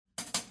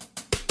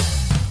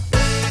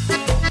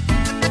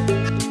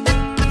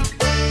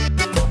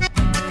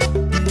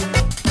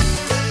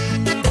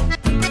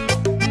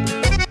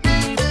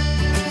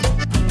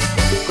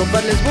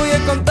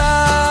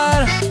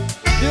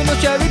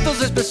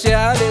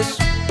especiales,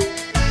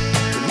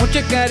 con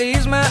mucha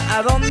carisma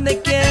a donde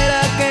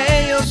quiera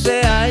que ellos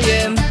se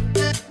hallen.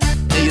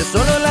 Ellos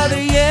son los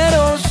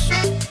ladrilleros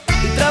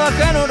y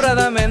trabajan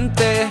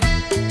honradamente,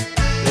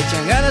 le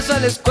echan ganas a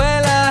la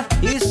escuela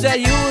y se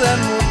ayudan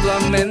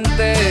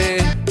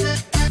mutuamente.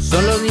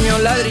 Son los niños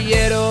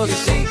ladrilleros,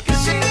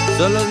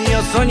 son los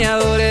niños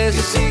soñadores,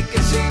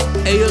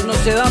 ellos no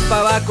se dan pa'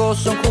 abajo,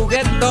 son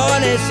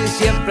juguetones y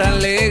siempre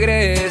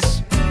alegres.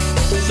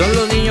 Son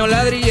los niños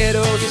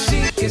ladrilleros,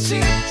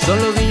 son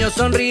los niños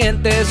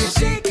sonrientes,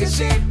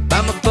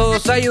 vamos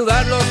todos a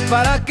ayudarlos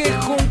para que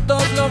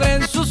juntos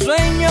logren su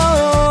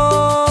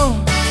sueño.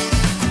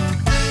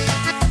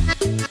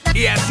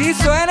 Y así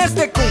suena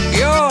este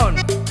cumbión.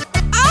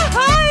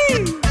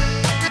 ¡Ay!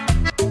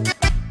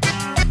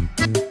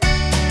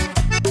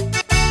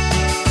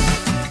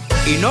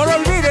 Y no lo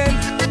olviden,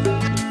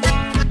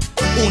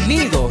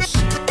 unidos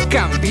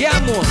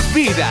cambiamos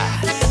vidas.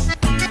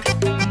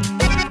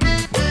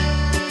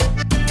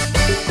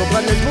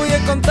 Compas, les voy a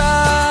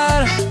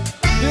contar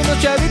de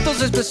unos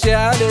chavitos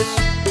especiales,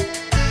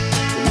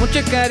 con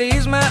mucha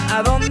carisma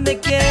a donde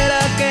quiera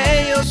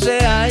que ellos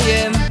se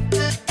hallen.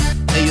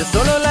 Ellos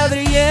son los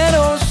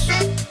ladrilleros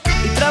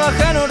y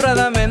trabajan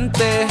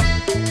honradamente,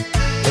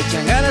 le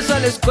echan ganas a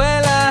la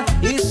escuela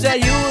y se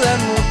ayudan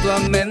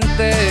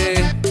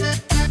mutuamente.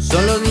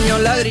 Son los niños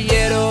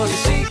ladrilleros,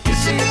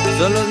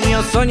 son los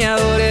niños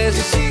soñadores,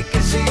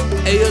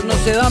 ellos no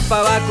se dan pa'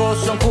 abajo,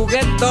 son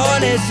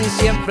juguetones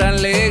y siempre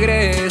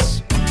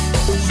alegres.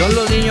 Son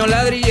los niños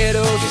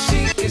ladrilleros,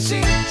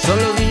 son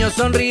los niños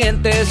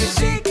sonrientes,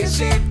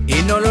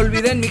 y no lo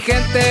olviden mi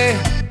gente,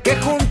 que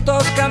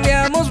juntos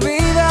cambiamos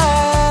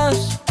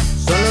vidas.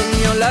 Son los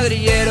niños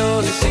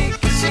ladrilleros,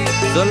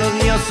 son los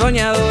niños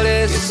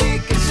soñadores,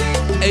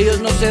 ellos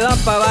no se dan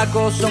pa'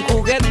 abajo, son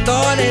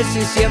juguetones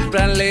y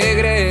siempre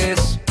alegres.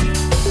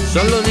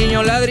 Son los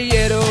niños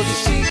ladrilleros,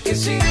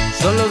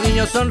 son los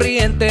niños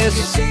sonrientes,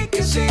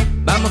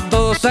 vamos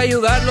todos a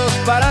ayudarlos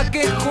para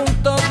que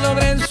juntos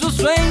logren su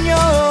sueño.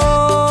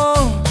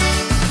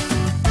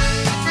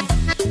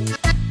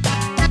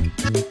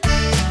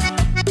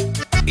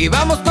 Y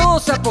vamos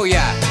todos a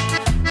apoyar,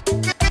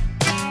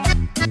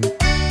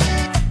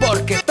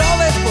 porque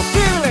todo es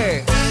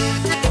posible.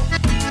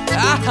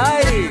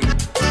 ¡Ay!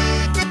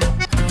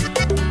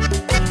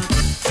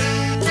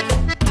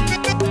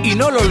 Y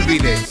no lo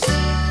olvides,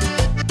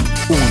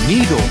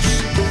 unidos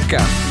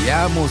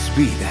cambiamos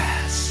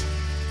vidas.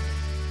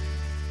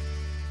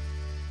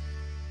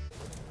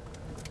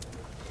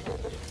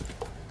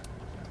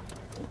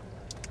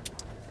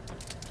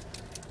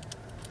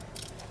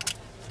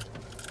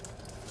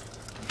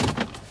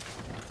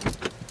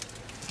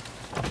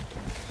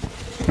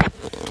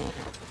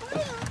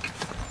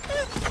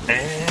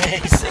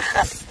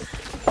 Cejas,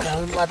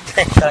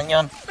 cálmate,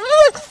 cañón.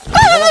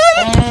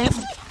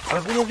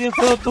 ¿Alguno bien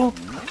feo tú?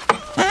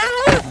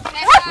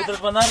 ¿Qué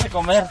te van a dar de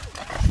comer?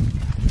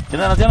 ¿Qué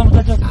están haciendo,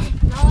 muchachos? No,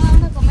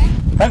 vamos a comer.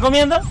 ¿Están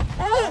comiendo?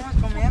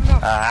 Estamos comiendo.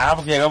 Ah,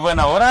 pues llegó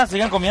buena hora,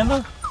 sigan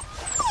comiendo.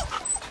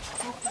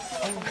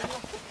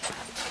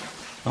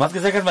 Nomás que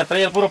Cejas me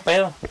trae el puro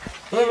pedo.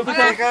 ¿Tú,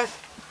 Lupita? Cejas.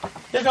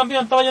 ¿Qué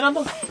campeón? ¿Estaba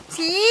llorando?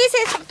 Sí,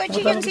 se soltó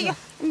chilloncillo.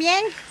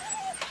 Bien.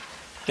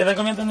 ¿Qué están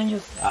comiendo,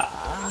 niños?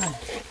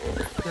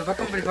 Yo va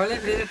con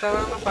frijoles, Frida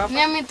estaba dando papa.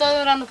 Mira, a mí estoy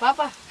durando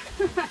papa.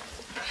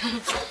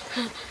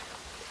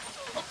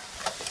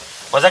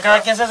 O sea,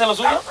 cada quien se hace lo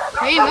suyo.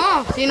 Sí,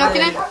 no, si no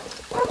quieren.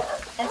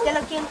 Es que lo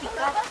quieren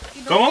picar.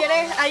 Si no ¿Cómo?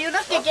 quieren, hay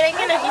unos que quieren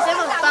que les guisen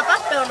las papas,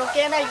 pero no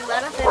quieren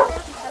ayudar a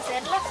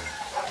hacerlas.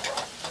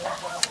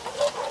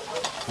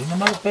 Es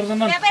nomás los perros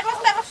andan, Mira, ver los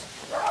perros.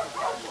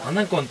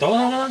 andan con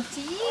todo, ¿verdad?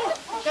 Sí,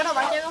 que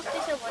nomás llegan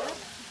ustedes y se vuelan.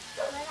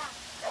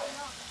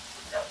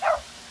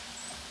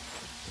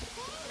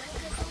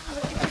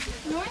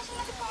 No, eso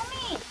no se come.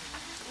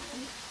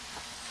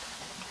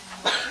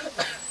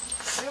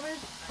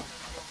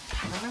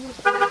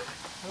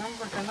 Andan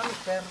golpeando a los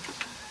perros.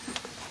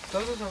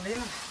 Todos los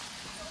sobrinos.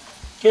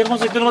 ¿Qué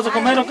hermoso? ¿Y tú no vas a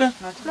comer o qué?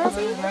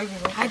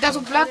 Ahí está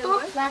su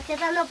plato. ¿Qué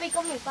tal lo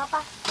pico mi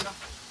papá?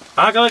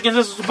 Ah, cada quien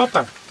se hace su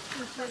papa.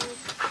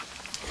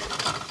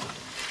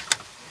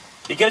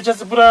 ¿Y qué le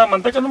echaste pura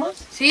manteca nomás?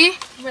 Sí.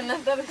 Buenas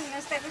tardes.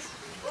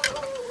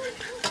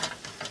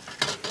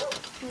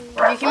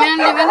 Dije, miren,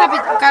 le vas a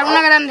picar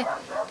una grande.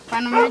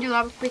 Para no me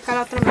ayudar a picar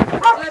la otra.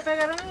 ¿Le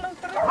pegaron en los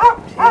perros?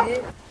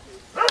 Sí.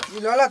 Y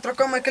luego la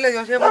troca más que le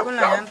dio así abajo con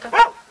la llanta.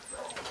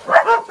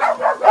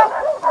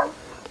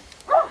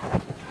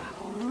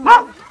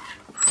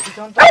 Y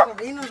son todos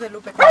sobrinos de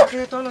Lupe, que aquí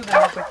de todos los de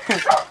Lupe.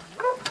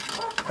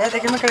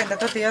 Fíjate que me calenté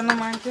tortillas, no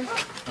manches.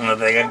 No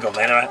te dejan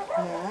comer, ¿verdad?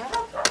 No.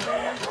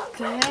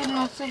 ¿Qué?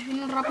 No sé,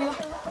 vino rápido.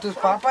 Tus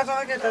papas son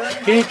las que te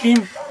dan. ¿Qué,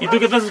 Kim? ¿Y tú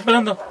qué estás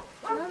esperando?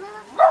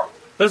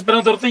 ¿Estás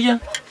esperando tortilla?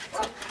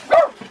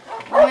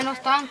 O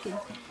menos tanque.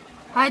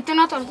 Ahí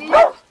tiene una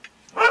tortilla.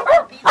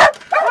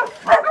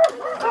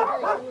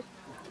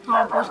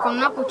 No, pues con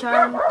una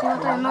cuchara lo estoy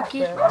trayendo aquí.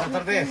 Buenas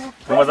tardes.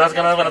 ¿Cómo estás,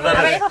 canal? Buenas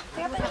tardes.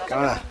 ¿Qué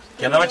onda?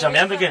 ¿Qué andaba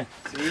chambeando y qué?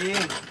 Sí,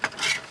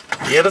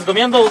 ¿Y ya estás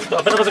comiendo?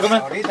 ¿Apenas vas a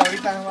comer?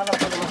 ahorita, no van a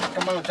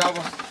poner los los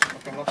chavos,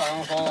 porque no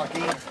pagamos todo aquí.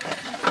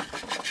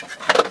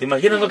 ¿Te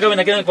imaginas no caben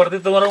aquí en el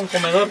cuartito ahora un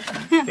comedor?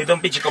 Y está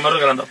un pinche comedor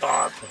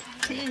grandotote.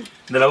 Sí.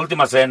 De la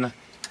última cena.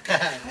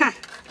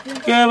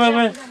 ¿Qué,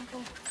 bebé?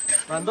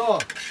 Mandó,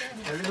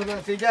 le hizo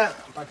una silla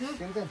para que se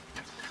sienten.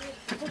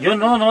 Yo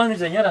no, no es mi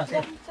señora.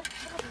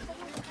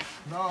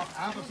 No,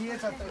 pues sí,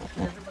 esa.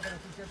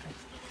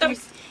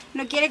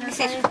 No quiere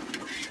crecer.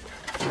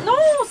 No,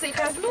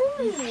 cejas, no.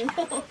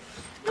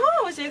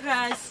 No,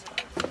 cejas.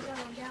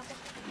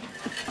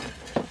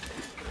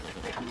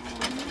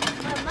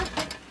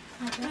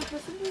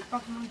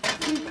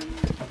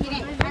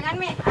 Miren,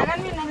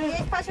 háganme un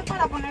espacio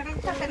para poner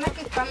el sartén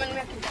aquí.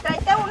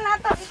 Tráete una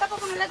tablita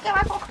para ponerla aquí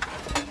abajo.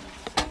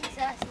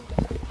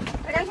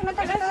 Tráiganse una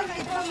tablita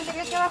para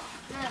ponerla aquí abajo.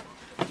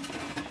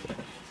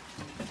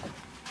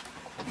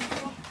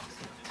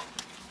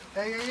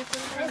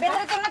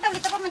 Tráete una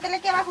tablita para meterla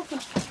aquí abajo.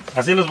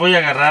 Así los voy a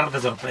agarrar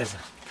de sorpresa.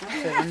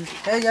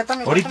 Ya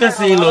también. Ahorita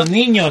si los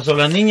niños o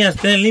las niñas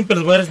tienen limpios,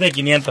 les voy a dar este de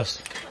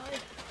 500.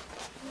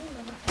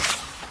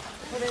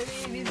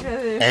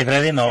 Hey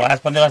Freddy, no vas,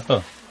 ¿para dónde vas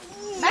tú?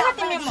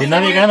 Bájate, mi amor. Si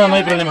nadie gana, no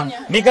hay problema.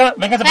 Mica,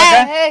 véngase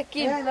para acá.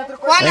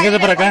 Véngase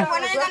para acá.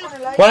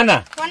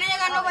 Juana. Juana ya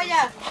ganó,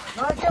 vaya.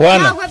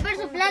 Juana. Fue por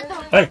su plato.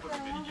 Ay,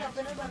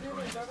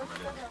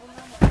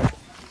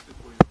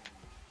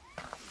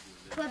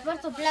 Fue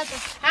por su plato.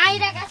 Ah,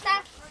 mira, acá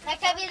está.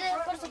 Acá viene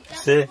por su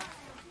plato. sí.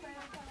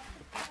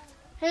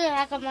 Sí,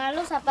 a acomodar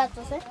los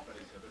zapatos,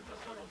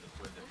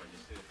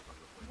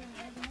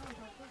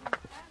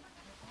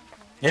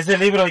 ¿Ese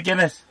libro de quién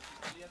es?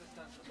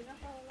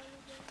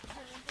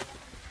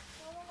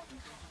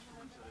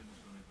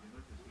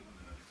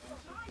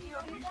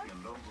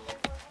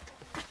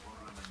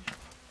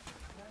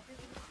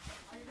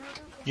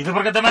 ¿Y tú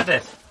por qué te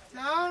metes?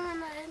 No,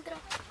 no, adentro.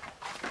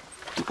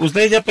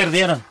 Ustedes ya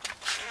perdieron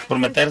por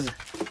meterse.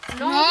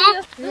 No,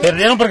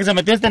 Perdieron porque se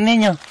metió este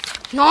niño.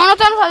 no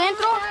estamos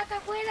adentro. Acá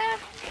afuera.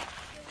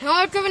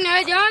 No, es que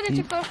venía ya de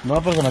chico.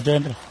 No, porque se metió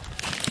adentro.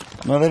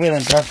 No debe de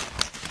entrar.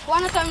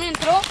 Juana también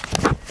entró.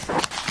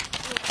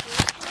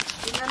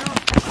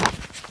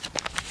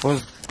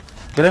 Pues,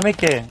 créeme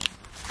que...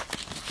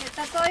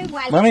 Está todo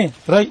igual. Mami,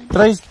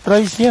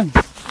 trae 100.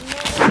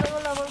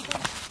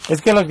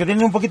 Es que los que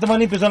tienen un poquito más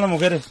limpios son las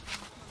mujeres.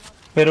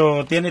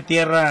 Pero tiene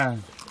tierra...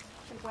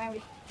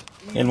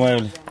 El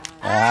mueble.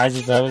 Ah,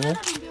 sí sabes, ¿eh?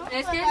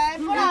 Es que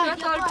entra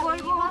todo el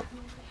polvo.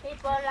 Y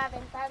por la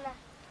ventana.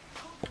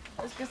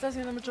 Es que está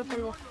haciendo mucho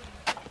polvo.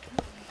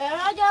 Pero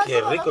no, yo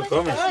Qué rico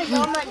comes.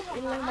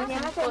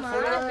 mañana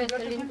se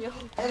me limpio.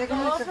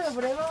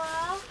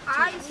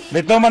 Ay, sí.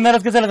 De todas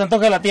maneras, ¿qué se les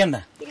antoja de la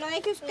tienda? Y lo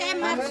deje usted,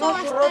 marzo va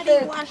a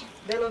estar igual.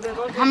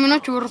 Dame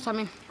unos churros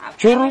también.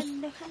 ¿Churros?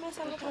 Déjame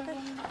salir.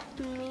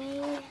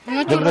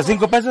 ¿De los de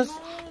 5 pesos?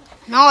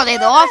 No, de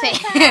 12.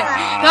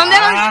 ¿Dónde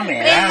Ah, los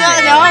mira.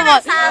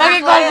 vamos? Lo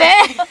que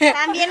conté.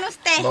 También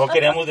usted. No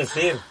queríamos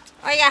decir.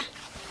 Oiga,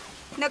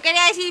 no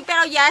quería decir,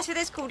 pero ya se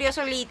descubrió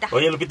solita.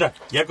 Oye, Lupita,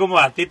 ya como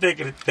a ti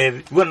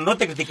bueno, no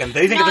te critican,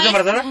 te dicen que estás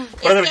embarazada,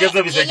 por eso que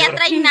es mi ella señora.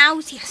 trae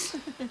náuseas.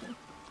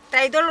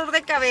 Trae dolor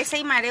de cabeza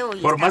y mareo.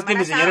 Por más que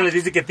mi señora les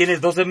dice que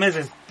tienes 12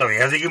 meses,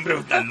 todavía siguen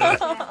preguntando.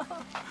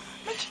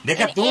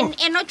 Deja tú.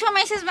 En 8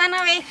 meses van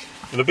a ver.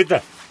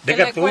 Lupita,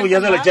 deja tú, ya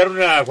se le echaron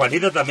a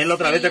Juanita también la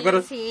otra vez, ¿te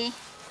acuerdas? Sí.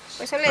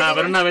 Pues eso le Ah, digo.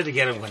 pero una vez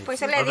dijeron, Juanita.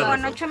 Pues eso le No te digo,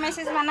 en preocupes. 8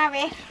 meses van a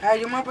ver.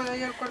 Ay, yo me voy a poner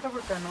ahí al cuarto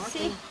porque no.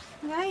 Sí.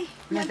 Ay.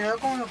 Me quedo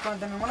como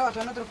cuando tenemos la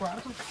basura en otro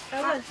cuarto.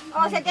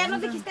 O sea, que ya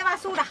nos dijiste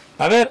basura.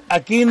 A ver,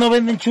 ¿aquí no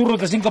venden churros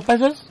de 5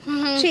 pesos?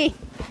 Sí.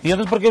 ¿Y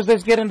entonces por qué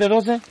ustedes quieren de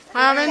 12?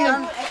 Ah,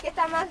 venga. Es que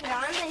están más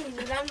grandes y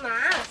duran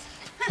más.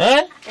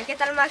 ¿Eh? Es que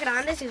están más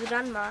grandes y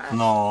duran más.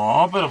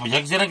 No, pero pues ya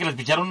quisieran que les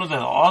picharan unos de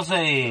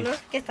 12 y... Unos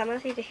que están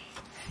así de...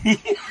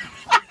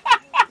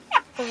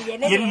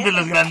 Quieren de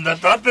los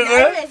grandototes,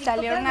 ¿eh?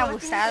 Salieron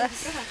abusadas.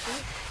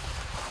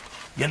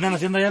 ¿Y andan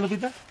haciendo allá,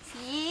 Lupita?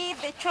 Sí,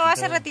 de hecho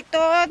hace ratito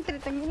entre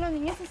también los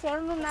niños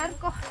hicieron un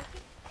arco.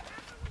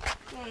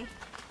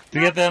 ¿Tú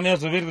ya te da miedo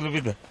subir,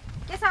 Lupita?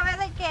 Ya sabes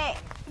de que,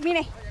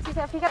 mire, si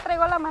se fija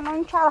traigo la mano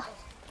hinchada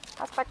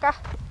hasta acá.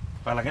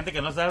 Para la gente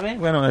que no sabe,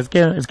 bueno, es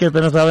que ustedes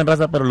no saben,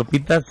 raza, pero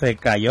Lupita se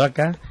cayó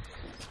acá.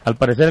 Al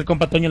parecer el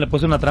compa Toño le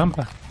puso una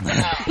trampa.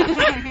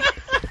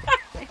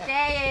 Es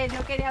que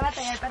no quería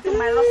batallar para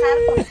tomar los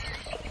arcos.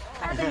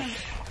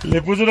 Espérate.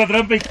 Le puso una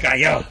trampa y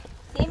cayó.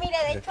 Sí, mire,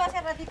 de hecho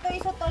hace ratito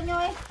hizo Toño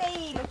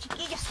y los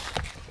chiquillos.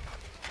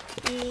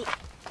 Y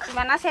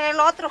van a hacer el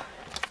otro.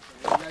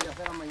 Ya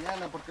será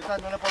mañana, porque esta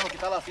no le puedo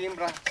quitar la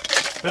siembra.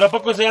 ¿Pero a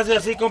poco se hace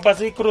así, compa,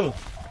 así crudo?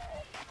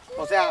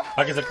 O sea,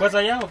 ¿Para que se cueza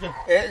allá o qué?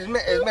 es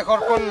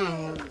mejor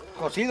con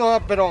cocido,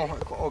 ¿eh? Pero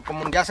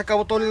como ya se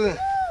acabó todo el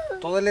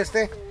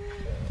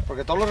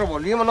porque todos lo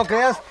revolvimos, no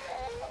creas.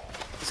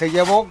 Se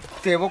llevó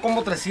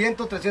como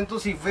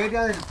 300 y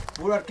feria del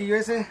puro arquillo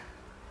ese.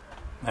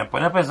 Me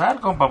pone a pensar,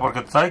 compa,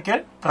 porque ¿sabe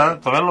qué?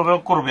 Todavía lo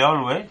veo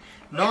curviado, güey.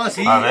 No,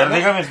 sí. A ver, no,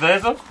 dígame usted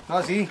eso.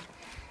 No, sí.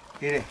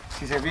 Mire,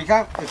 si se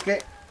fija, es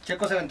que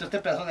Checo se aventó este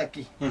pedazo de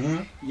aquí.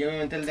 Ujú. Y yo me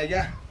aventé el de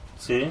allá.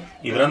 Sí,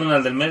 y Brandon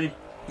al del medio.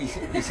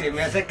 Y se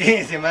me hace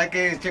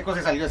que el Checo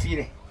se salió así,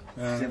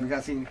 se fija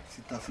así,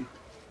 está así.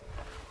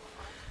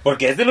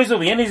 Porque este lo hizo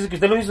bien, dices que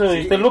usted lo hizo,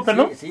 usted Lupe,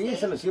 ¿no? Sí,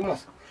 se lo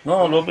hicimos.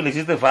 No, Lupe, le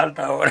hiciste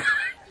falta ahora.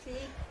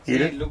 Sí,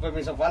 Lupe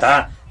me hizo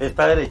falta.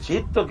 Está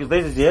derechito que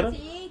ustedes hicieron.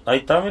 Sí. Ahí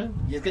está, miren.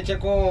 Y es que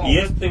Checo... Y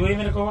este güey,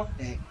 mire cómo va.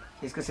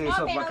 Es que se No,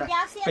 hizo pero para acá.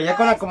 ya haciendo Pero ya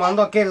con esto,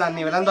 acomodando aquel,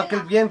 nivelando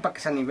aquel bien, para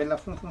que se anivela,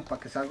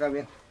 para que salga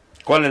bien.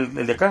 ¿Cuál?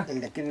 ¿El de acá? El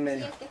de aquí en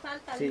medio. Sí, es que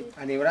falta Sí, el-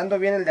 anivelando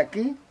bien el de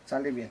aquí,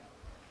 sale bien.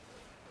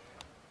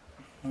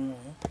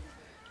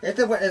 Es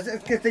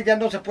que este ya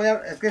no se puede,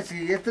 es que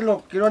si este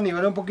lo quiero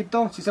nivelar un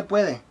poquito, sí se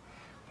puede.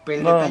 Pero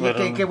el No, detalle es pero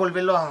que hay que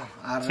volverlo a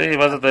Sí,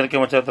 vas a tener que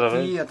mochar otra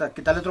vez. sí, hasta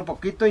quitarle otro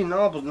poquito y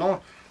no, pues no.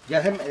 Ya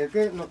es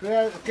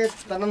que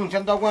están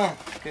anunciando agua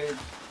que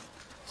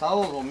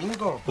sábado o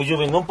domingo. Pues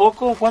llovió un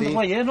poco, ¿cuándo Sí.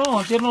 fue ayer? No,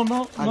 ayer no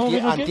vino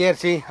ayer.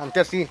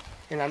 Antier sí.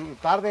 En la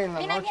tarde, en la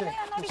Mira, noche.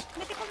 mira, Nori,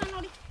 vete con la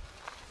Nori.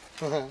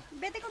 Ajá.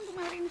 Vete con tu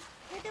madrina.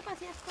 Vete a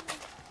pasear con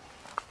ella.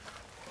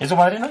 ¿Es su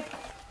madrina?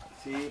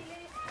 Sí.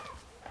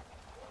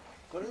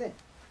 Córrele.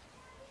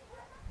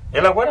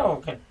 ¿Es la güera o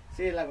qué?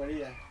 Sí, la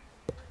gorilla.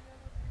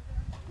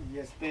 Y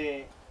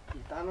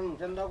estaban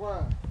anunciando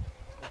agua.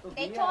 estos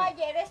De días. hecho,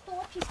 ayer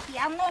estuvo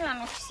chispeando en la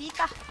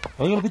nochecita.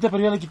 Oye, Lupita,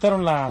 pero ya le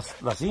quitaron la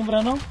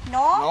cimbra, ¿no?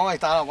 No, No, ahí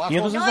estaba abajo. ¿Y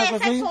entonces no, esa esa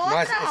cosa ahí? es No,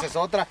 otra. esa es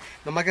otra.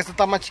 Nomás que esta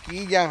está más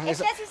chiquilla.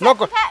 Es Esa- que si se no,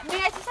 fija,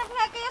 mira, si se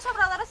fija aquellos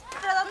obradores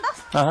redondos,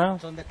 Ajá.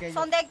 son de aquellos.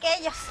 son de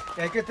aquellos.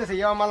 Es que se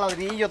lleva más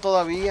ladrillo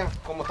todavía.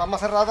 Como está más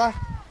cerrada,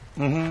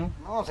 Ujú.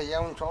 no, se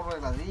lleva un chorro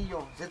de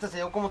ladrillo. Si se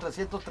lleva como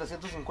 300,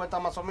 350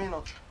 más o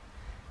menos.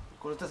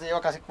 Con se lleva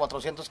casi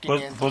 400,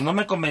 500. Pues no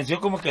me convenció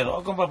cómo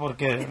quedó, compa,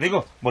 porque,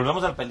 digo,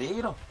 volvemos al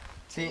peligro.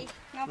 Sí.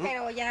 No,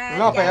 pero ya.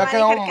 No, pero va ya a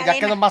quedó, dejar ya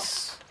cadena. quedó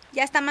más.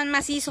 Ya está más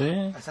macizo.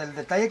 Sí. O sea, el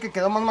detalle que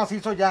quedó más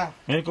macizo ya.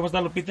 Mire cómo está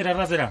Lupita y la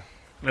raza.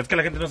 Es que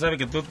la gente no sabe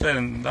que tú te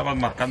andabas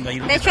marcando ahí.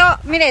 De hecho,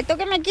 mire,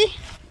 tóqueme aquí.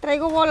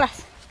 Traigo bolas.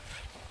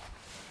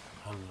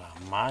 A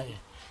la madre.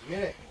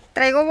 Mire,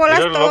 Traigo bolas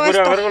Mira, todo loco, mira,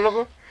 esto. verga,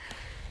 loco.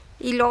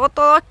 Y luego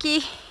todo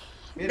aquí.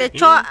 Mire, De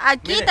hecho, y-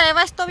 aquí mire,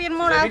 traía esto bien si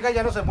se morado. fija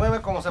ya no se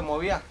mueve como se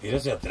movía. Mira,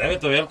 se atreve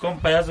todavía el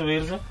compa ya a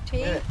subirse. Sí.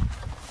 Mire.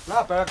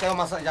 No, pero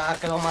ya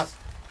quedó más.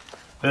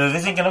 Pero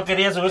dicen que no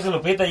quería subirse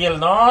Lupita y él,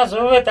 no,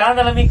 súbete,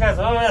 ándale, mija,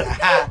 súbete.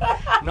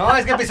 No,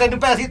 es que pisé en un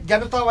pedacito, ya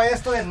no estaba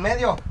esto en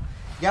medio.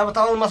 Ya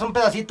estaba más un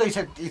pedacito y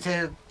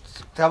se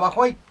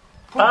abajó y...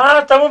 Ah,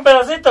 estaba un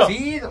pedacito.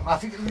 Sí,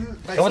 así...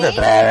 ¿Cómo te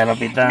atreves,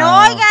 Lupita? No,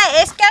 oiga,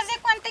 es que haz de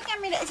cuenta que,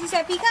 mire, si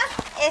se fija,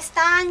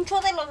 está ancho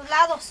de los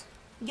lados.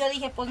 Yo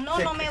dije, pues no,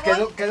 no me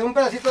voy. Quedó un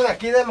pedacito de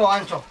aquí de lo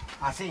ancho,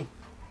 así.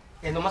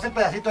 Y nomás el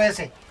pedacito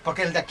ese,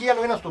 porque el de aquí ya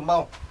lo habíamos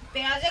tumbado.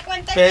 Pero haz de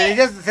cuenta Pero que...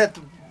 ella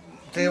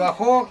se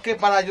bajó que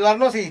para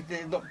ayudarnos y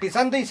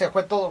pisando y se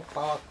fue todo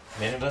para abajo.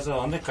 Miren, raza,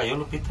 ¿dónde cayó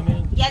Lupita?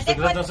 Miren. Ya ¿Usted te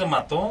cree que no cuento. se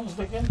mató?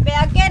 ¿Usted qué?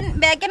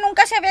 Vea que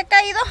nunca se había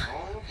caído.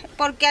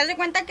 Porque haz de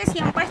cuenta que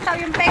siempre está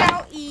bien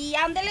pegado. Y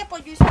ándele,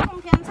 pues yo hice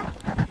confianza.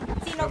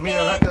 Sino Pero que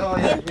mira, ya quedó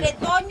ya, entre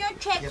Toño,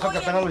 Checo Y eso que y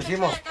el apenas lo muchacho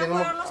hicimos, de acá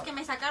tenemos- fueron los que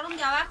me sacaron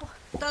de abajo.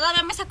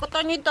 Todavía me sacó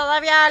Toño y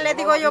todavía le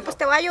digo yo, pues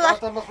te voy a ayudar.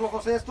 ¿Están más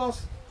flojos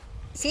estos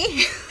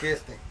Sí. que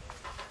este?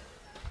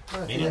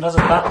 Miren, raza,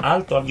 está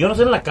alto. Yo no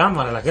sé en la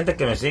cámara, la gente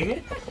que me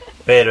sigue,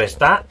 pero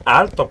está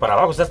alto para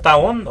abajo, o sea, está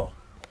hondo.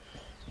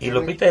 Y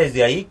Lupita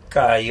desde ahí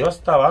cayó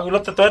hasta abajo. Y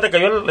luego todavía te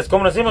cayó el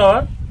escombro encima,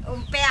 ¿verdad?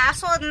 Un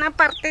pedazo, una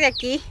parte de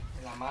aquí.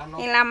 En la mano.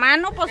 En la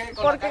mano, pues, Es que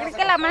con la porque cara crees se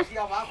que la raspó mano... así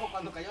abajo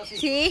cuando cayó así.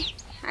 Sí,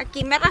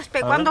 aquí me raspé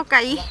A cuando ver.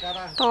 caí. La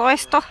cara. Todo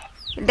esto.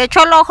 De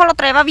hecho, el ojo lo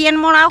traía bien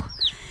morado.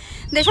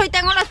 De hecho, hoy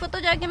tengo las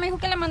fotos. Ya que me dijo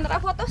que le mandara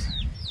fotos.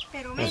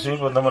 Pero Pues sí,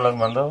 pues no me las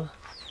mandaba.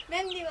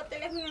 mendigo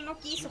teléfono no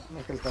quiso.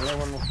 Es que el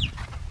teléfono.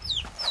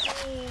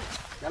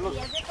 Y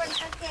haz de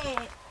cuenta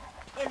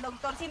que el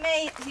doctor sí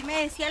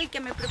me decía, el que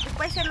me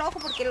preocupa es el ojo,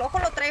 porque el ojo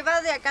lo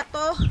traía de acá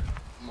todo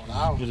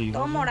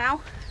Morado.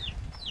 morado.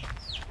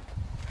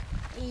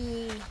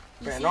 Y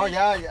Pero sí, no,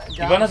 ya. ¿Y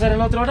van a hacer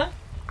el otro ahora?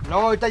 No,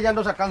 ahorita ya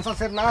no se alcanza a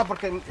hacer nada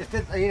porque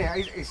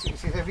ahí, si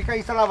se fija, ahí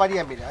está la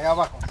varilla, mira, ahí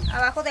abajo.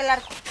 abajo del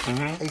arco.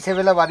 Ahí se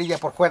ve la varilla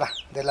por fuera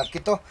del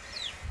arquito.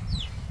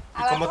 Y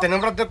Abajo. como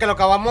tenemos un rato que lo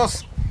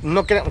acabamos,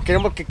 no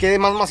queremos que quede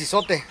más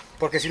macizote.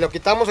 Porque si lo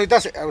quitamos,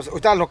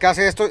 ahorita lo que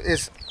hace esto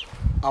es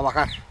a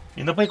bajar.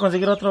 ¿Y no puede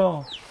conseguir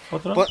otro?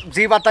 Pues,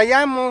 sí,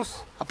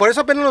 batallamos. Por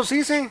eso apenas los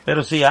hice.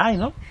 Pero sí hay,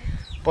 ¿no?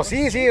 Pues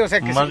sí, o sea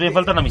que Más sí. bien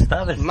faltan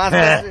amistades. Más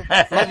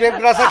bien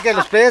gracias que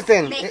los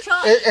presten. De hecho-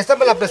 Esta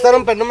me la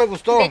prestaron, pero no me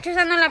gustó. De hecho,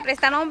 esa no la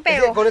prestaron, Es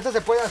pero que con esta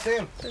se puede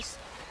hacer. pues,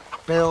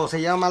 Pero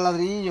se llama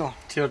ladrillo.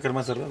 Sí, va a quedar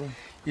más cerrado.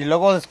 Y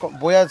luego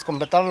voy a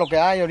descompletar lo que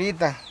hay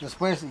ahorita.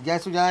 Después, ya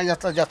eso ya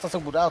está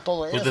asegurado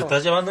todo Pues te eso.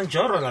 estás llevando un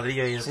chorro de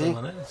ladrillo ahí de Sí, todas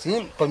maneras.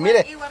 sí, pues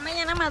mire, igual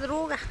mañana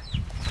madruga.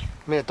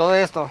 mire, todo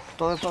esto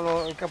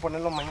lo hay que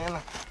ponerlo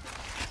mañana.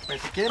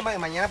 Pero si quiere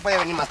mañana puede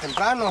venir más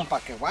temprano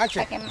para que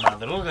guache. Para que-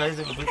 Madruga,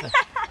 dice Lupita.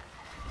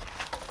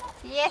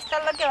 Y esto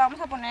es lo que vamos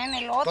a poner en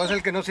el otro. Entonces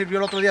el que no sirvió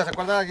el otro día, ¿se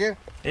acuerdan de ayer?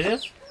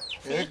 ¿Eres?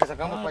 El que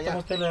sacamos para allá. ¿Cómo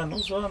usted le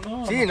anuncia?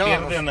 No, Sí, no,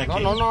 pierden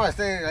aquí. no,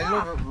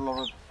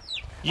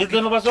 ahí ¿Y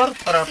este no va a ser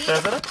para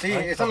pedazar? Sí,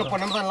 eso lo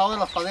ponemos al lado de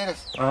las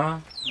paredes. Ajá.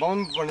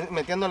 Vamos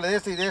metiéndole de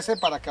este y de ese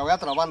para que vaya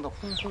trabando.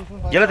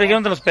 ¿Ya le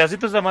trajeron de los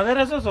pedacitos de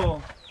madera esos o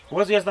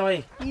eso ya estaba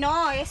ahí?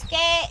 No, es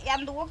que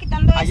anduvo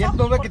quitando eso. Ayer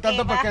estuve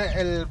quitando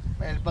porque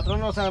el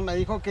patrón, o sea, me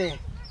dijo que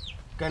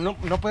no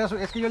podía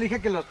subir. Es que yo le dije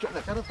que los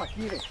dejaron para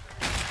aquí. De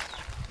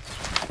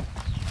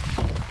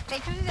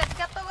hecho, si se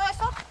fija todo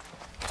eso,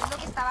 es lo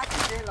que estaba aquí.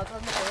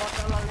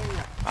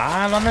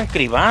 Ah, lo andan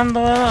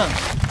cribando, ¿verdad?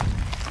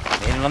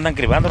 Miren, lo andan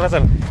cribando, raza.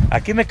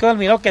 Aquí me quedo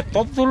admirado que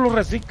todo lo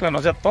reciclan,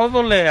 o sea,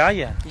 todo le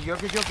haya. Y yo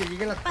quiero que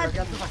lleguen las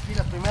llantas aquí,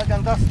 las primeras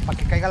llantas, para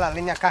que caiga la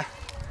leña acá.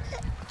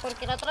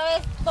 Porque la otra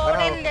vez,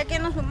 pobre, el día que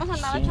nos fuimos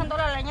andaba echando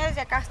la leña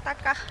desde acá hasta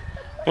acá.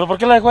 ¿Pero por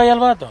qué la dejó ahí al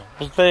vato?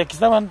 Pues aquí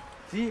estaban.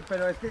 Sí,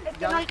 pero es que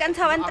no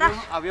alcanzaba a entrar.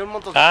 Había un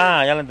montón.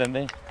 Ah, ya lo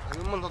entendí.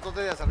 Había un montón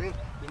de acerrín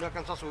y no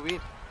alcanzó a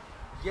subir.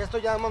 Y esto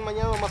ya más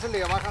mañana nomás se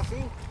le baja así.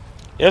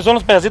 Esos son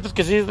los pedacitos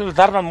que sí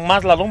tardan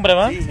más la lumbre,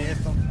 ¿va? Sí,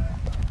 esto.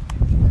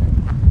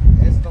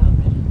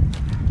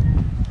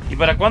 ¿Y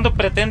para cuándo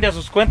pretende a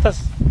sus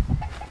cuentas?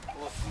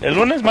 ¿El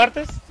lunes,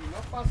 martes? Si no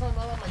pasa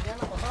nada mañana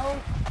pasado,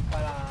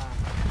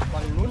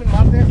 para el lunes,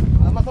 martes,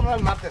 además solo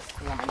el martes,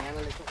 en la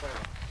mañana le echo fuego.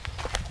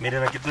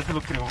 Miren, aquí todo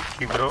lo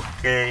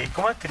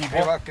 ¿cómo es?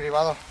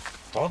 Cribado.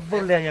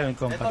 Todo le haya, mi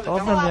compa, todo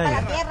le La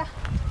haya. tierra.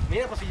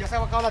 Mira, pues si ya se ha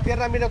bajado la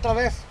tierra, mire otra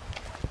vez.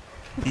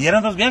 ¿Y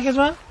eran 2 viajes,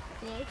 va?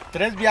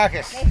 3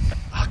 viajes.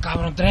 Ah,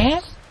 cabrón,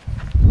 3.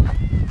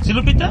 ¿Sí,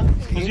 Lupita?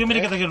 Pues yo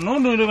mire que trajeron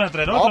uno y lo iban a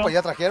traer otro. No, pues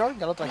ya trajeron,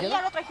 ya lo ¿Sí? trajeron.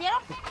 ¿Ya lo trajeron?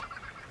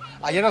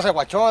 Ayer no se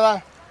guachó,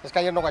 ¿da? Es que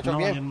ayer no guachó No,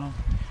 bien. ayer no.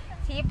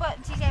 Sí, pues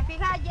si se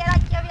fija, ayer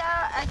aquí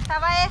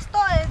estaba esto,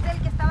 es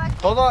del que estaba aquí.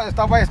 Todo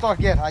estaba esto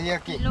ayer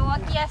aquí. Y luego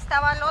aquí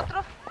estaba el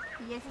otro,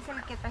 y ese es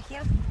el que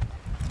trajeron.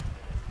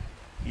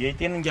 Y ahí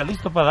tienen ya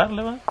listo para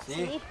darle, ¿va?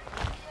 Sí.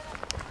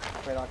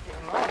 Pero aquí,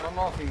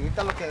 no, si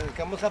ahorita lo que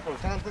vamos a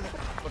aprovechar antes,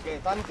 porque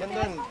estaban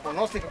diciendo en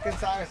pronóstico, quién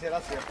sabe si era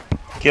cierto.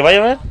 ¿Que vaya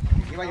a ver?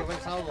 Que iba a llover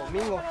sábado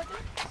domingo,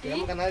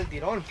 queríamos ganar el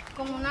tirón.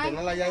 Como una... Que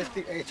no la haya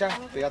hecha,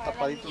 pues ya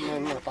tapadito,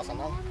 no le pasa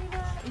nada.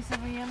 ¿Y se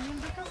veían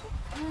bien ricas?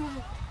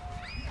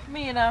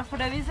 Mira,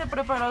 Freddy se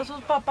preparó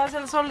sus papas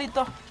él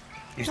solito.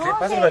 ¿Y usted No,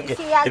 pasa sí, para que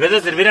sí, debes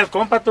de servir al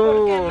compa tú,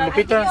 Porque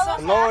Lupita?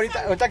 No,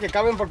 ahorita que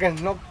caben porque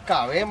no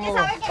cabemos.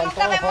 ¿Sabe que están no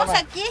todos cabemos fuera.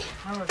 aquí?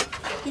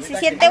 Y se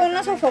siente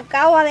uno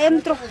sofocado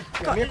adentro.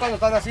 Y a mí cuando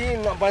están así,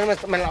 no, bueno,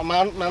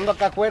 me ando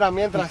acá afuera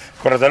mientras.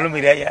 Por razón lo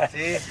miré allá.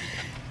 Sí.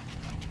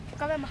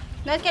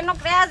 No es que no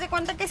creas, de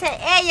cuenta que se...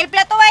 ¡Ey, el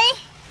plato va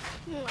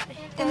ahí!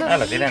 Ah,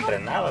 los tiene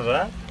entrenados,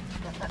 ¿verdad?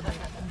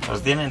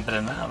 Los tiene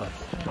entrenados.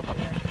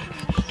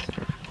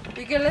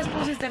 ¿Y qué les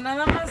pusiste?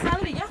 ¿Nada más sal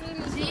y ya?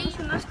 Sí,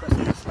 unas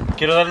cositas.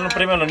 Quiero darle un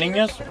premio a los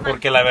niños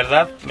porque la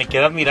verdad me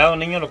quedé admirado,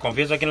 niños, lo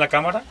confieso aquí en la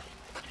cámara.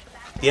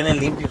 Tienen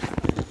limpios.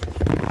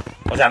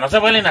 O sea, no se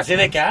vuelven así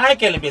de que, ay,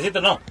 que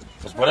limpiecito, no.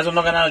 Pues por eso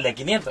no ganaron el de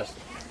 500.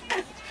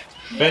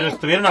 Pero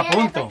estuvieron a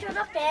punto.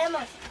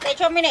 De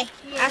hecho, mire,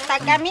 hasta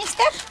acá,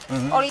 mister,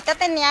 ahorita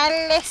tenía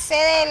el ese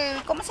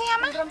del... ¿Cómo se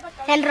llama?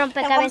 El El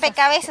rompecabezas.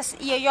 rompecabezas.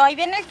 Y yo, ahí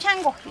viene el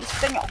chango. Y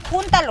dice, Toño,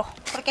 júntalo,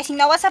 porque si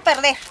no vas a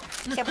perder.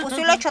 Se puso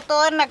y lo echó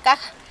todo en la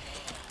caja.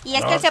 Y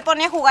es que él se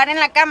pone a jugar en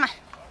la cama.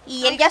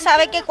 Y él ya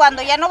sabe que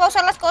cuando ya no va a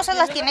usar las cosas,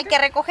 las tiene que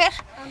recoger.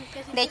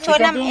 De hecho,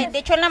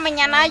 en la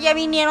mañana ya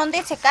vinieron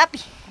de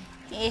Secapi.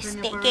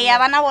 Que ya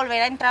van a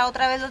volver a entrar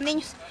otra vez los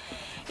niños.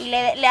 Y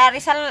le da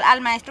risa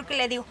al maestro que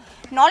le digo,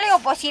 no, le digo,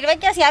 pues sirve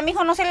que así a mi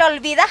hijo no se le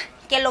olvida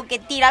que lo que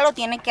tira lo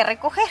tiene que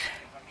recoger.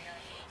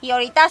 Y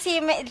ahorita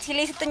sí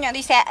le dice Toño,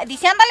 dice,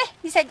 ándale,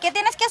 dice, ¿qué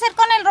tienes que hacer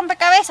con el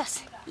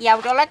rompecabezas? Y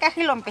abrió la caja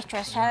y lo empezó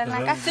a echar en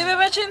la caja. ¿Sí,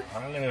 bebechín?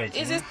 Órale,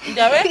 bebechín.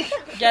 ¿Ya ves?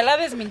 Ya la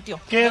desmintió.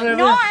 ¿Qué, bebé?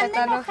 No,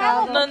 anda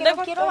enojado. No porque ande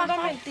no quiero bajar.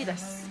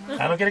 mentiras.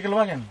 Ah, ¿no quiere que lo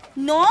hagan?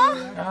 No,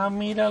 Ah,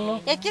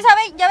 míralo. es que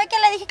ya ve que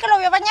le dije que lo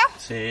había bañado.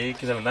 Sí,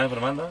 que se lo están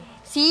enfermando.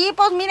 Sí,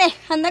 pues mire,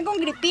 anda con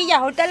gripilla.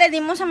 Ahorita le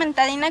dimos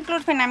amentadina,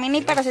 clorfenamina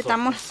y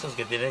paracetamol. Esos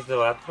que tiene este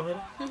vato,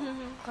 mira.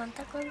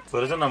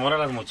 Por eso enamora a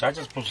las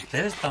muchachas. Pues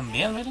ustedes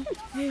también, mira.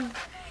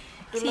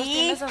 ¿Tú los Sí,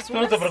 tienes Tú no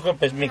azules? te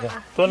preocupes, mija.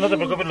 Tú no te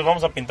preocupes, los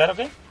vamos a pintar, ¿ok?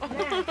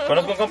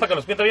 Conozco un compa que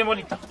los pinta bien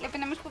bonito. le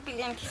ponemos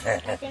pupilentes.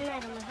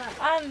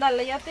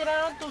 Ándale, ya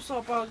tiraron tu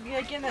sopa. ¿Y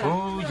a quién era?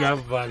 Ya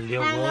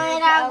valió. güey.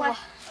 Era agua.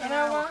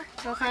 ¿Era agua?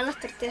 Ojalá las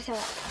tortillas se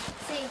van.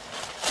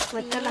 Sí.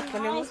 Ahorita las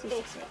ponemos y Mi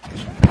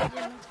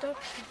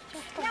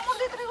amor,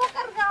 le traigo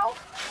cargado.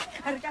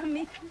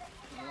 Cárgame.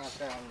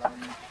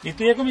 ¿Y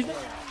tú ya comiste?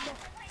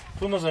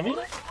 ¿Tú no se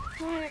mira?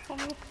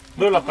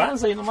 Veo la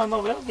panza y nomás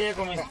no veo que ya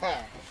comiste.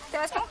 ¿Te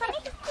vas con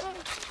Juanito?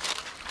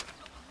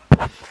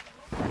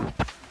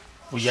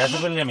 Pues ya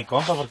súbele a mi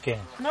compa porque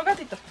No,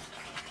 gatito.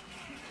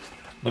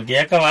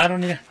 ya acabaron,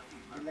 mira.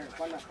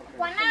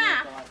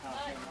 Juana,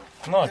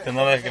 No,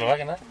 no dejes que lo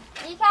hagan, ¿eh?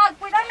 hija,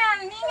 cuídame al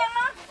niño,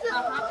 ¿no?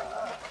 Ajá.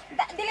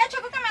 Dile a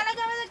Choco que me dé la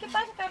llave de aquí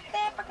para sacarte,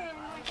 para que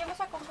me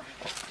lleves a comprar.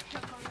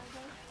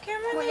 Qué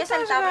Voy a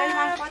saltarle el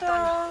manco a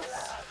Toño.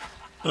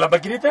 ¿La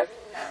maquinita?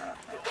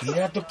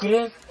 Mira, ¿tú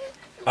crees?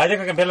 Ah,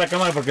 deja cambiar la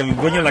cámara porque el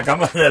dueño de la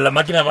cámara de la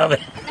máquina va a ver.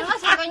 No,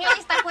 si el dueño ya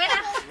está afuera.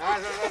 No,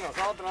 eso es de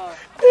nosotros.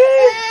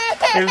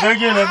 El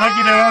dueño de la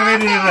máquina va a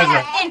venir,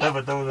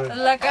 raza.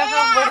 La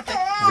caja fuerte.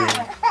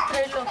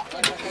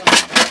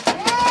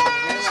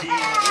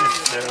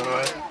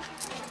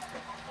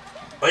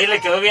 Oye,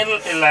 ¿le quedó bien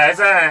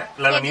la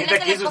laminita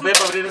que hizo usted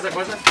para abrir esa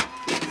cosa?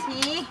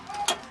 Sí.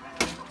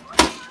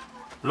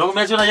 Luego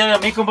me hace una llave a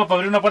mí, compa, para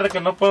abrir una puerta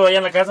que no puedo allá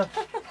en la casa.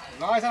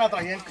 No, esa la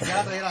traía, ya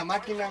la traía la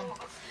máquina.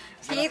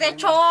 Sí, de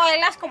hecho, él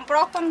las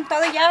compró con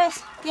todo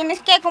llaves.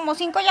 ¿Tienes que como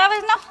 5 llaves,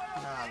 no?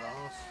 No,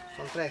 2,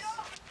 son 3.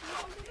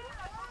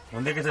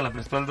 Un día que se la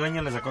prestó al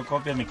dueño, le sacó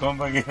copia a mi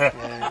compa.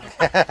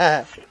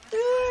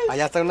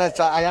 Allá está una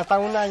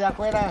allá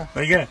afuera.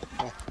 Oiga,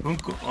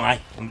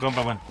 un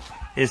compa, bueno.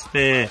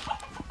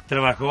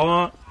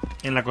 Trabajó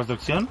en la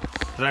construcción.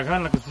 Trabajaba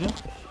en la construcción.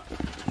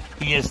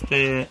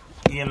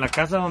 Y en la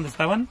casa donde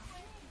estaban.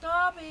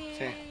 Toby.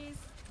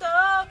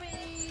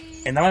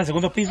 Andaban en el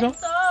segundo piso.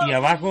 Y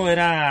abajo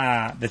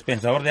era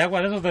dispensador de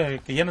agua, de esos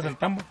que llenas el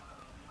tambo.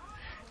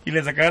 Y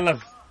le sacaban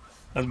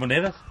las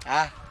monedas.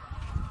 Ah.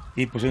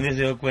 Y pues un día se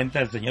dio cuenta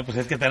el señor, pues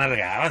es que están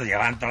arregadas, se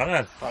llevaban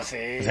todas. Pues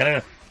sí. O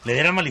sea, le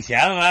dieron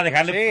maliciado, ¿verdad?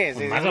 Dejarle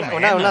pues, más o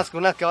menos.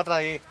 Unas que otras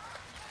ahí.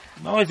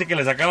 No, dice que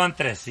le sacaban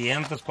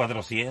 300,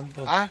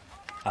 400 Ah.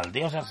 al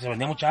día, o sea, se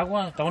vendía mucha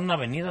agua, estaba en una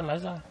avenida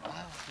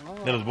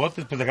de los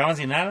botes, pues dejaban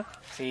sin nada.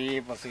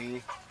 Sí, pues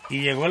sí.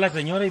 Y llegó la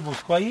señora y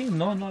buscó ahí,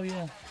 no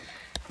había.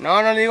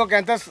 No le digo que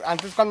antes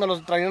cuando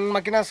los traían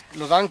máquinas,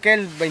 los daban que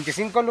el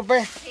 25,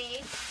 Lupe. Sí.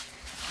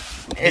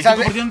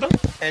 ¿25%?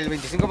 El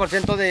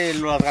 25% de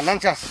las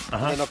ganancias.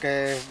 Ajá. De lo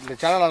que le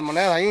echaron las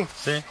monedas ahí.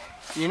 Sí.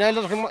 Y una vez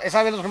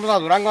esa vez los fuimos a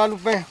Durango,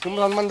 Lupe,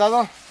 fuimos al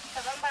mandado.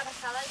 Estaba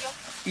embarazada yo.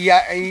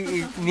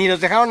 Y ni los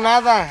dejaron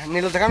nada,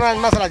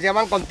 además se las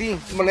llevaban con ti,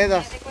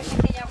 monedas. Me di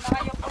cuenta que ya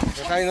hablaba yo por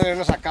ti. Esa vez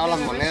no sacado las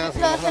monedas.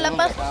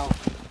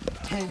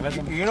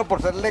 Y uno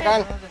por ser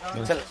legal,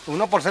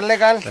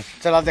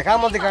 se las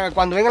dejamos,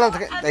 cuando vengan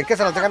hay que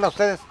se las dejan a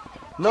ustedes.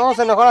 No,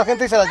 se enojó la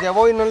gente y se las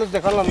llevó y no les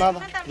dejaron nada,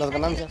 las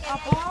ganancias.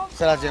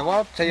 Se las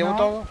llevó,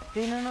 todo.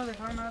 Sí, no nos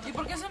dejaron nada. ¿Y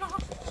por qué se enojó?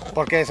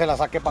 Porque se las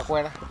saqué para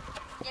afuera.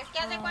 Y es que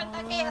haz de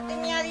cuenta que ya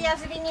tenía días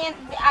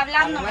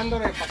hablándome.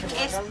 Hablándole para que me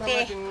dejaran la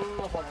máquina y no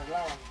nos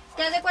arreglaban.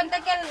 Te das de cuenta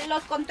que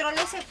los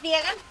controles se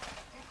friegan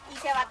y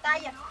se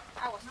batallan.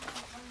 Aguas.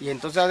 Y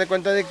entonces haz de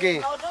cuenta de que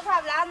Nosotros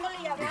hablándole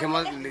y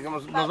hablándole.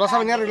 dijimos, ¿nos vas a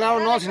venir a arreglar o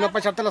no? Si no, para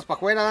echártelas para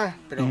afuera.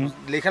 Pero pues,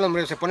 le dije a los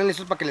hombres, se ponen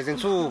listos para que les den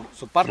su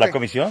parte. ¿La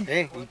comisión?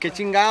 Y qué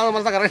chingado,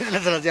 más agarrar y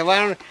se las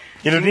llevaron.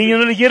 ¿Y los niños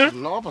no le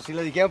dijeron? No, pues sí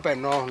le dijeron, pero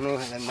no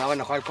andaba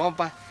enojado el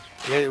compa.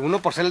 Uno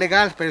por ser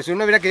legal, pero si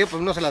uno hubiera querido,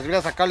 pues uno se las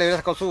hubiera sacado, le hubiera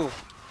sacado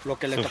lo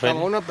que le Su tocaba a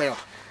feria. uno, pero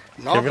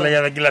no. Creo que la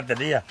llave aquí la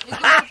tenía.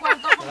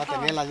 Ya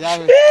tenía las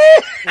llaves.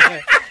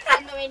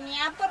 Cuando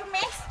venía por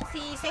mes,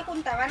 sí se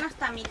juntaban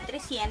hasta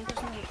 1,300,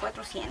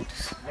 1,400.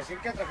 Decir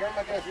que trajeron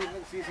máquinas,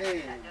 sí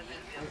se...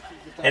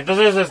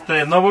 Entonces,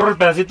 ¿no borro el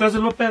pedacito ese,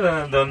 Lupe,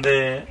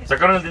 donde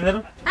sacaron el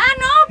dinero? Ah,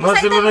 no, pues No, ahí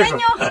sí está el lo dejo.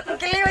 dueño.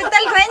 ¿Qué le digo? Ahí está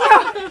el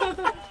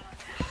dueño.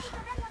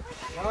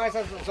 No,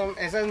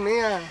 esa es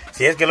mía.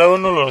 Sí, es que luego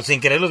uno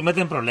sin querer los mete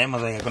en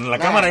problemas, oiga. Con la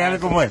cámara ya ve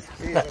cómo es.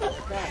 Sí,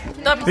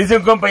 Dice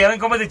un compa, ya ven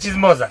cómo es de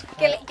chismosa.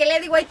 ¿Qué le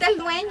digo? Ahí está el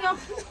dueño.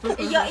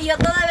 Y yo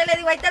todavía le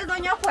digo, ahí está el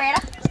dueño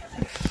afuera.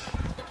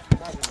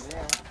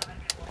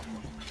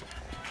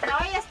 No,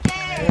 y es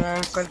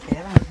que...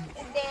 Cualquiera.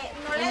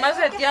 No le ¿Más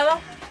seteado?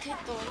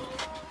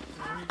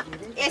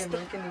 Esto.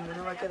 Que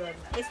ninguno va a quedar.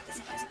 Este se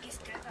me hace que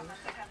este.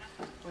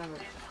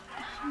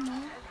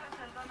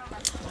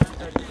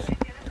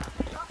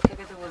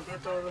 Que se voltea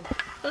todo.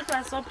 Pues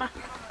la sopa.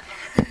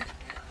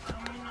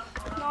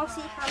 No,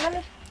 sí,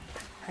 ándale.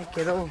 Ahí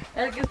quedó.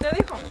 ¿El que usted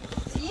dijo?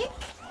 ¿Sí?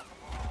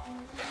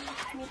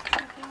 Mira,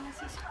 ¿qué más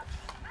hizo?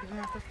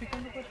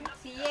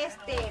 Sí,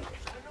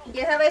 y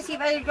esa vez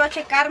iba a ir yo a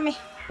checarme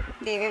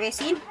de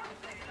bebecín.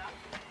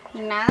 Y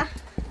nada.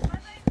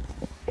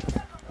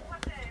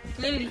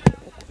 Lili.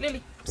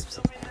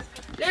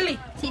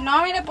 Si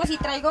no, mire, pues si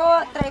traigo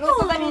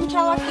todavía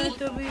hinchado aquí.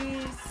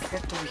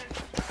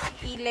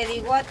 Y le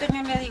digo a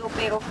Toño,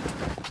 pero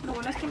lo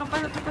bueno es que no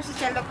pasa otra cosa.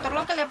 Si al doctor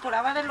lo que le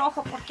apuraba del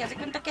ojo, porque hace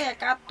cuenta que de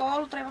acá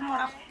todo lo traía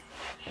morado.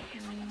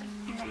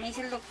 Y me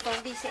dice el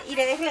doctor, dice, y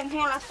le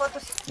enseño las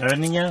fotos. A ver,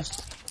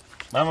 niñas,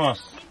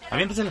 vamos,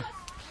 aviéntasela.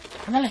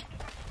 Ándale,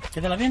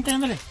 que te la aviente,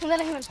 ándale.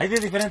 Hay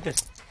 10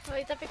 diferentes.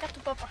 Ahorita pica tu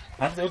papá.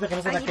 Ahorita que no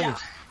están aquellos.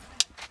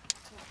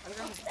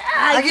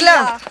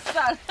 ¡Águila!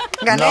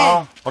 Gané.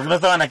 No, porque no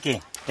estaban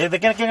aquí. ¿De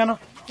quién ganó?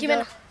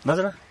 Jimena.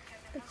 ¿Dásela?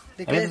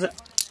 ¿De qué es?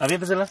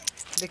 Aviéntasela.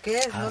 ¿De qué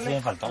es? Ah, No sí, le...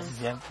 me faltó, sí,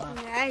 cierto.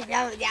 Ay,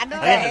 ya no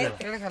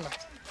Aviéntasela. Déjala.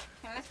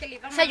 Son las que le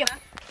iban a Sello.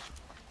 mandar.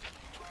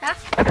 ¿Ah?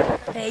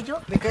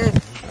 ¿Sello? ¿De qué es?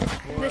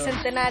 De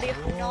centenario.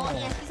 No,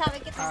 y es que sabe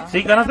que te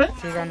 ¿Sí ganaste?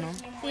 Sí ganó.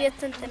 Sí, es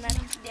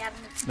centenario. de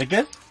armas. ¿De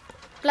qué?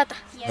 Plata.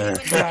 Y hace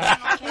cuenta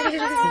que no quiere.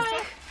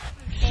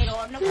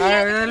 Pero no A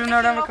quiere. ver, dale una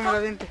hora que me lo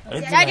aviente. Ya,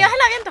 yo se la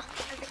aviento.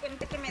 Hace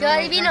cuenta que me Yo da-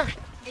 adivino.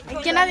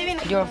 ¿Quién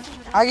adivina? Yo.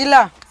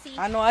 ¿Águila? Sí.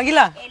 Ah, no,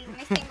 águila. El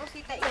lunes tengo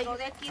cita y yo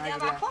de aquí de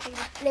abajo.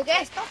 ¿De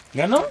qué esto?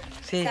 ¿Ganó?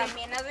 Sí.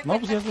 También haz de No,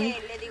 cuenta pues ya fui.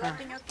 que le digo a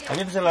Toño que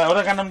Aviéntasela,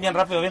 ahora ganan bien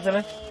rápido,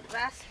 aviéntasela.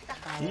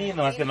 rasca. Sí,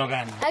 nomás que no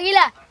gane.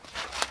 Águila.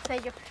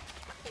 Sello.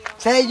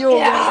 CAYÓ.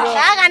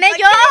 Ah, gané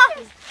yo.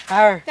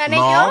 A ver. Gané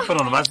No, yo.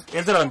 pero nomás,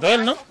 él se lo aventó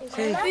él, ¿no?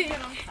 Sí.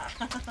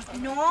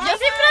 No, Yo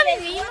siempre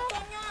adivino.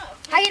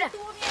 Ahí era.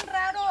 estuvo bien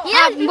raro.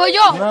 Mira, voy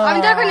yo. No,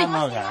 Aventar con él.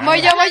 no gana.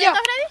 Voy yo.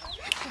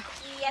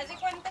 Y haz de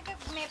cuenta que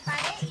me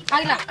paré y...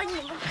 Águila.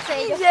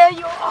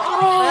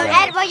 A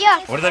ver, voy yo.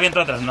 Ahorita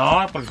viento atrás.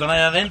 No, porque están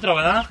allá adentro,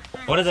 ¿verdad?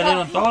 Ahora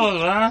salieron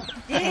todos, ¿verdad?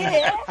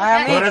 A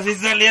mí. Ahora sí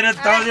salieron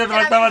todos, ya no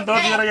estaban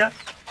todos y ahora ya.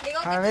 Digo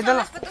A ver, que son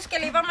las fotos que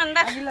le iba a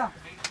mandar.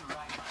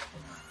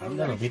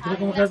 Anda, Lupita,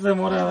 ¿cómo que de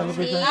morada,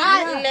 Lupita?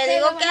 Y le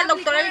digo que al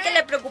doctor el que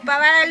le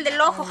preocupaba era el del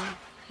ojo.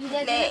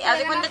 Haz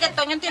de cuenta que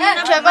Toño tiene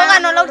una Chueco mamá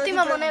ganó la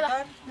última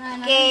moneda.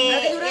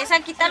 que esa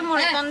quita el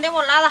moretón de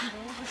volada.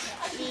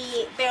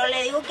 Pero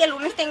le digo que el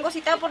lunes tengo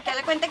cita porque haz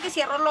de cuenta que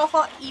cierro el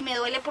ojo y me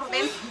duele por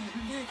dentro.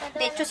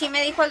 De hecho, sí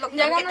me dijo el doctor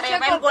que traía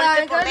el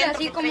golpe por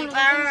dentro,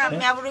 que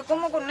me abrió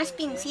como con unas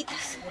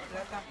pincitas.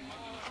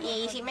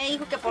 Y sí me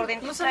dijo que por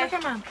dentro traía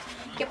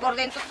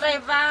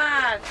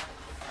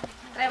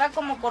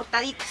como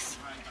cortaditas.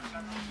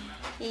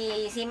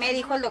 Y sí me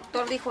dijo el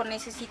doctor, dijo,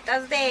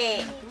 necesitas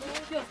de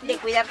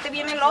cuidarte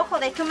bien el ojo.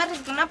 De hecho me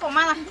recetó una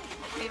pomada.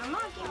 Pero no,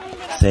 aquí no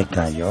hay nada. Se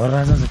cayó,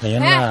 raza, se cayó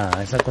en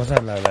esa cosa,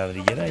 la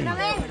ladrillera y...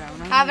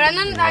 A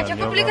Brandon, a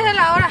Choco,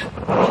 aplíquesela ahora.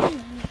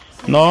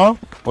 No,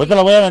 ahorita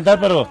la voy a aventar,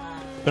 pero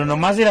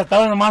nomás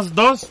estaban nomás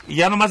dos y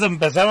ya nomás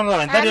empezaron a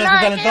aventar y ya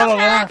se salen todos,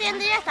 ¿verdad?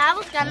 Y estaba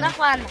buscando a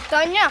Juan.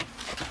 Toño.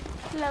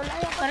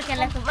 Porque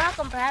le fuimos a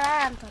comprar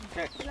a Antonio.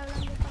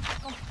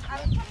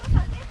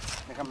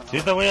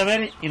 Sí, te voy a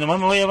ver y nomás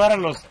me voy a llevar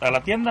a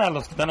la tienda, a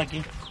los que están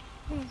aquí.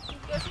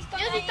 Yo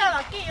sí estaba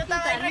aquí, yo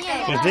estaba ahí.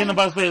 Pues sí,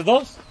 nomás ustedes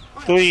dos,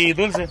 tú y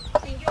Dulce.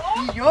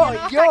 Y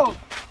yo.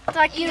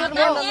 Estaba aquí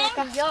durmiendo.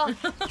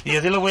 Y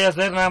así lo voy a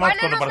hacer nada más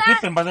cuando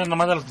participen, va a ser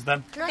nomás a los que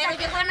están. Pero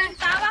yo no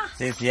estaba.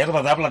 Sí, es cierto,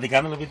 estaba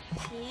platicando, Lupita.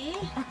 Sí.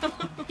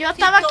 Yo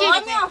estaba aquí.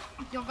 Toño.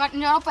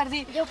 Yo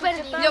perdí. Yo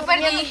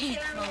perdí.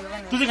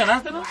 ¿Tú sí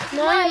ganaste, no?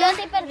 No, yo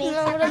sí perdí.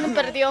 No, Brandon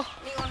perdió.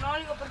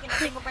 Digo porque no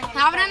tengo pañal.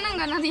 Ah, Brandon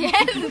ganó 10.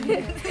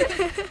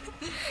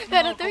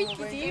 Pero tú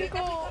 25.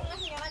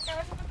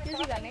 Yo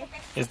sí gané.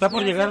 Está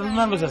por llegar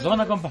una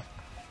lucezona, compa.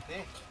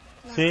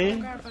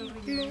 Sí.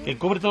 Que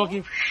cubre todo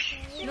aquí.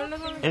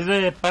 Es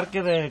de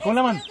parque de... ¿Cómo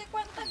le llaman?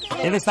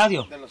 Es de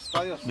estadio. De los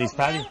estadios. De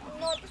estadio.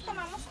 Nosotros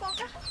tomamos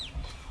coca.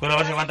 Pero a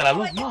ver si aguanta la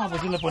luz. No,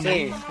 pues sí le pone Sí,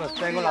 ahí. pues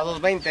tengo la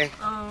 220.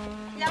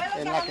 Ya ves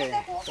Es los la que de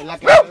jugo. es la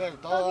que sale del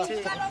todo.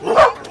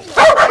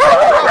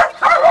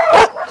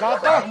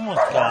 Chata. ¿Cómo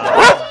está?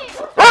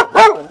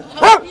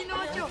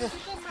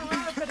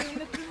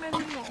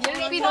 Y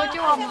el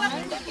Pinocho, vamos.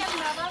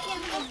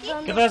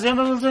 ¿Qué estás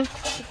haciendo, Dulce?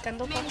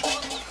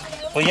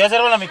 Pues ya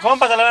sirve a mi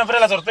compa, se le van a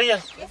enfriar las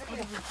tortillas.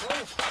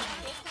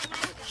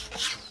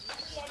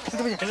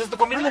 ¿Qué es esto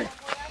comiendo?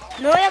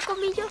 No, ya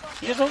comí yo.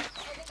 ¿Y eso?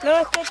 No,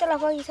 es que te la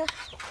voy a guisar.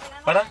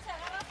 ¿Para?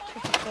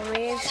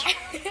 Comer.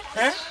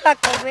 ¿Eh? Para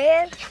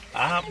comer.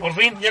 Ah, por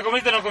fin, ¿ya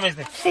comiste o no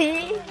comiste?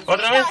 Sí.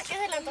 ¿Otra vez?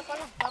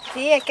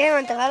 Sí, es que me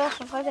antojaron las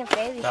papas de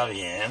Freddy. Está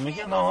bien,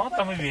 mija, no,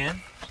 está muy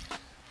bien.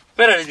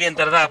 Pero es bien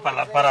tardada para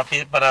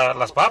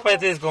las papas, ya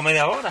tienes como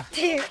media hora.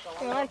 Sí.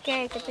 No,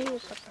 ¿qué te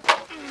gusta?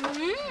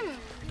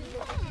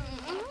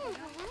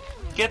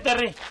 ¿Qué,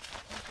 Terry?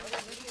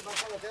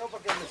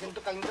 Porque me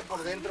siento caliente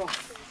por dentro.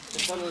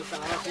 Entonces lo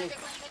descalaba así.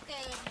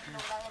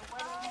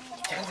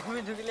 Ya se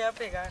comentó que le iba a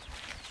pegar.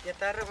 Ya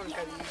está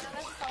revolcadillo.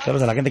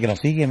 Saludos a la gente que nos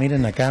sigue,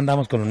 miren, acá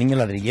andamos con los niños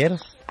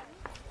ladrilleros.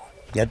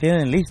 Ya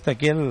tienen listo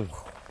aquí el...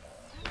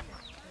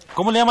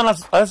 ¿Cómo le llaman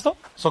a esto?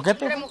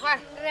 ¿Soquete? Remojar.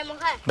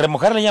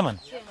 ¿Remojar le llaman?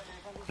 Sí.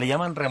 Le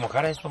llaman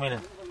remojar a esto,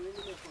 miren.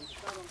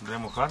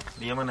 Remojar,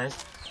 le llaman a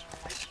esto.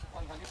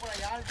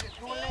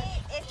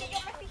 Es que yo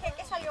me fijé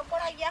que salió por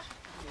allá.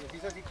 Y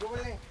dice así,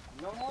 cúbele.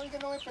 No, es que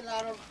no me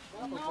pelaron.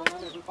 No, pues no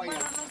me fui para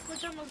allá. No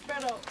escuchamos,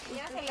 pero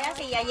Ya se le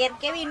hace. Y ayer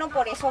que vino,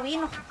 por eso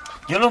vino.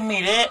 Yo los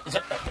miré,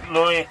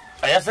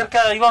 allá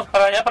cerca, íbamos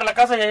para allá, para la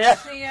casa y allá.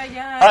 sí,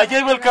 allá. Allá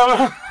iba el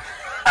cabrón.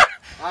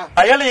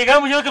 Allá le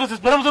llegamos, yo que nos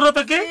esperamos un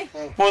rato aquí.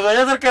 Pues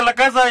allá cerca de la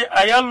casa,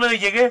 allá le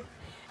llegué.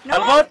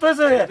 Al vato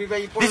ese.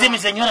 Dice mi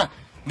señora,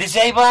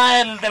 dice ahí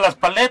va el de las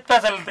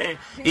paletas,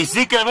 y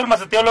sí que el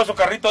maceteó su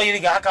carrito ahí y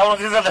dije, cabrón,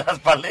 sí es el de las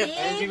paletas.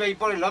 Él vive ahí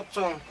por el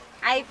Oxxo.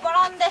 Ahí por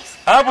donde.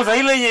 Pues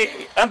ahí le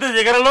llegué, antes de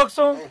llegar al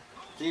Oxxo.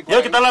 Sí,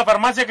 Yo que está la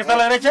farmacia que está a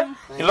la derecha,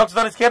 y el Oxxo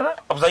está a la izquierda,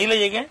 pues ahí le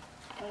llegué.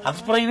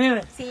 Antes por ahí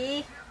vive.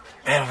 Sí.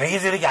 Pero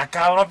fíjese, dije,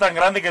 cabrón, tan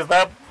grande que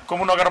está,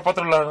 como uno agarra para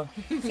otro lado.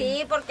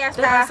 Sí, porque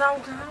Te vas a hasta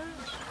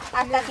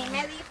ahogar. sí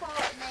me dijo,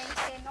 me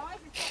dice, no,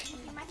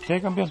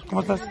 ¿Qué, campeón?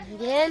 ¿Cómo estás?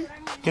 Bien.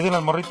 ¿Qué hacen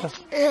las morritas?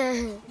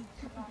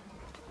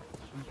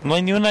 ¿No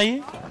hay ni una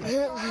ahí?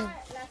 yo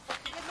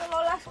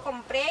no las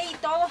compré y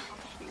todo.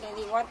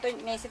 Le digo a Toño,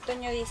 me dice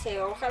Toño,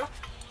 dice, ojalá.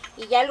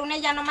 Y ya el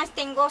lunes ya nomás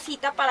tengo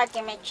cita para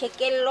que me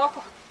cheque el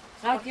ojo.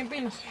 Aquí en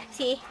Pinos.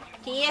 Sí,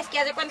 es que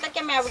haz de cuenta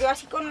que me abrió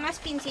así con unas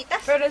pincitas.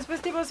 Pero es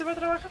festivo, ¿se va a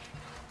trabajar?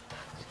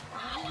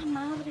 ¡Ah, la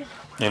madre!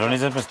 ¿El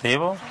lunes es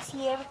festivo? Es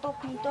cierto,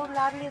 pinto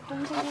hablarle, tú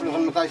Pero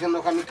me está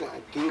diciendo Jani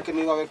que no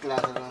iba a haber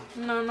clases, ¿verdad?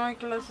 No, no hay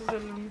clases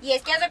el lunes. Y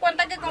es que haz de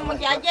cuenta que como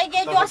ya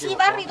llegué yo así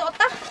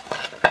barridota,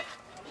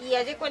 Y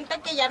haz de cuenta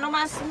que ya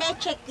nomás me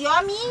chequeó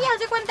a mí, y haz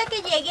de cuenta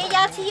que llegué,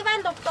 ya así iba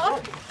el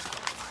doctor.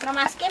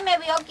 Nomás que me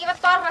vio que iba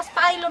toda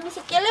raspada y lo me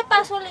dice, ¿qué le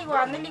pasó? Le digo,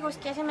 ande, le digo, es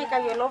que se me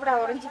cayó el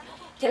obrador.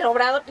 El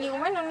obrador, le digo,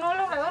 bueno, no el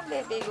obrador,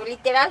 le digo,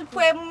 literal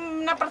fue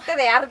una parte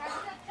de arco.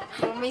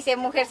 Me dice,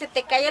 mujer, se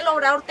te cae el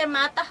obrador, te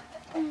mata.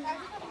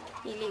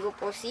 Y le digo,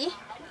 pues sí.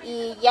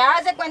 Y ya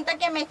haz de cuenta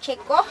que me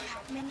checó.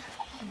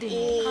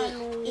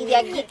 Y de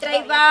aquí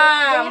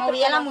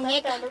movía la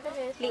muñeca.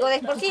 Le digo,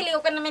 después sí, le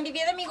digo, cuando me viví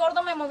de mi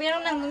gordo me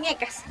movieron las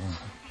muñecas.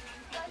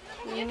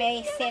 Y me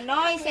dice,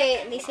 no,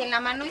 dice, en la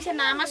mano, dice,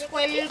 nada más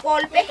fue el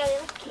golpe,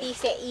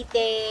 dice, y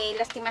te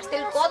lastimaste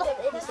el codo,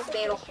 dice,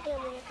 pero,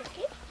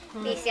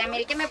 dice, a mí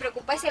el que me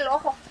preocupa es el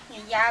ojo,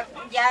 y ya,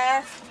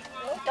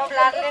 necesito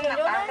hablarle en la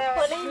tarde.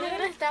 Juana y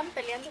Negra estaban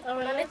peleando.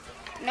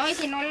 No, y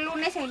si no el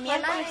lunes, el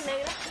miércoles.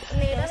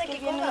 Negra de aquí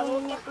con la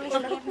boca,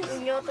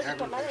 puñotas y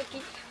Juana de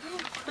aquí.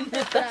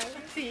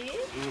 ¿Sí?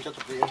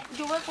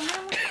 Yo voy a comer.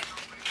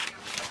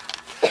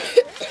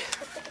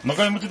 ¿No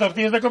comen muchas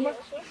tortillas de comer?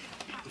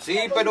 Sí,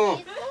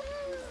 pero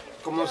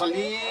como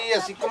salí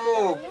así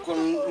como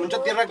con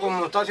mucha tierra,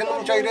 como estaba haciendo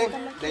mucho aire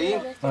de ahí,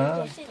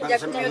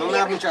 no me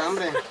da mucha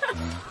hambre.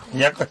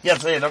 Ya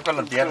se llenó con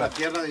la tierra. La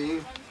tierra de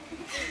ahí.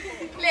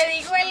 Le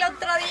digo el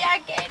otro día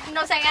que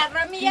nos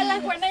agarró a mí y a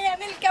la Juana allá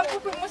en el campo,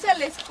 fuimos a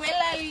la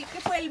escuela, que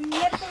fue el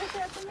miércoles.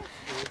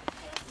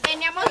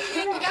 Veníamos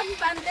bien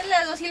campantes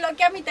las dos y lo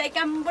que a mitad de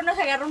campo nos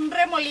agarró un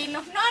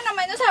remolino. No,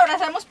 nomás nos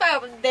abrazamos para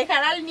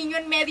dejar al niño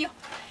en medio.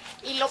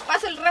 Y lo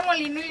pasa el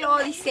remolino y luego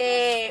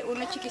dice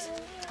uno chiquis,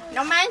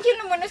 no manches,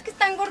 lo bueno es que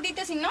están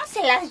gorditas y no,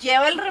 se las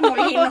lleva el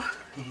remolino.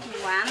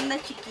 Digo, anda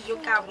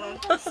chiquillo cabrón.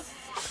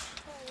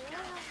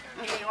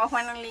 Y le digo a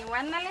Juana, le digo,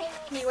 ándale.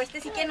 Le digo, este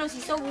sí que nos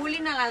hizo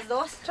bullying a las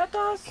dos.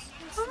 Chatos,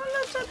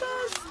 vámonos, chatos.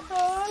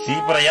 Hola. Sí,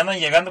 por allá andan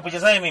llegando, pues ya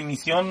saben, mi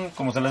misión,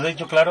 como se les he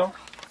dicho claro,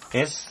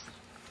 es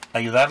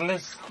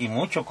ayudarles y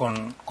mucho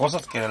con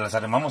cosas que les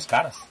armamos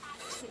caras.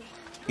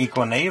 Y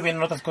con ello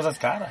vienen otras cosas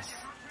caras.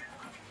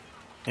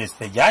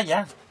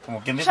 Ya,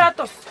 como quien dice.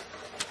 Chatos.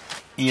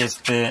 Y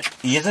esa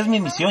es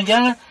mi misión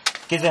ya,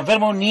 que se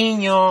enferma un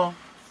niño,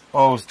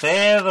 o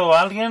usted, o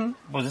alguien,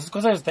 pues es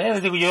cosa de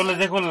ustedes. Digo, yo les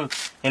dejo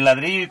el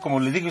ladrillo y como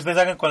les digo, ustedes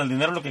hagan con el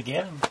dinero lo que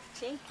quieran.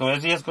 Sí. Como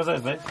eso ya es cosa de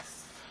ustedes.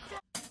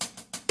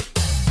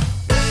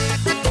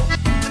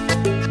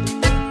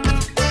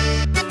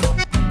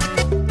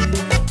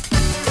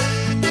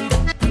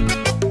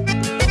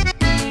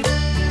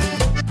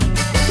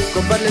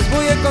 Compas, les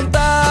voy a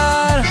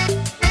contar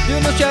de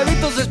unos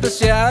chavitos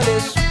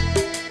especiales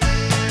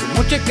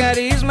con mucha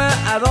carisma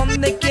a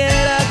donde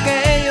quiera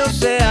que ellos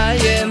se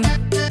hallen.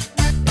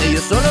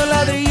 Ellos son los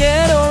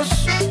ladrilleros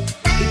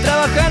y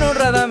trabajan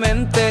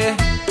honradamente,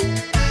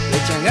 le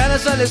echan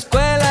ganas a la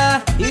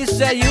escuela y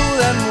se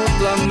ayudan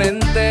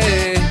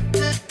mutuamente.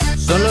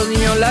 Son los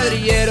niños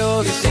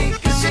ladrilleros,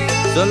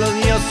 son los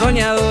niños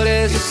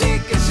soñadores,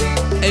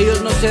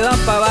 ellos no se dan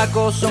pa'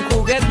 abajo, son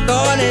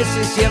juguetones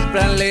y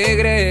siempre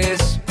alegres.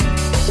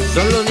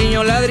 Son los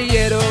niños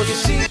ladrilleros,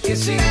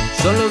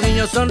 son los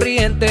niños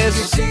sonrientes,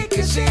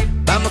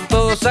 vamos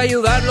todos a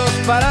ayudarlos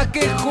para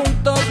que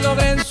juntos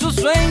logren su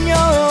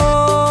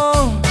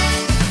sueño.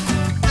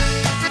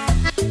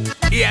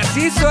 Y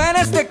así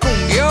suena este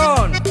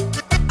cumbión.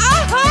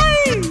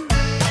 ¡Ay!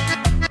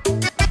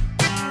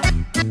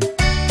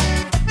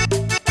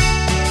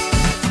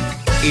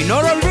 Y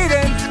no lo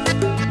olviden,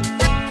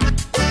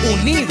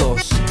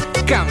 unidos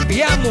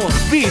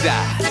cambiamos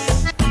vidas.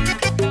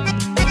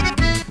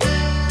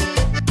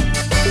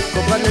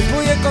 Compas, les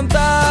voy a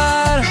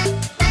contar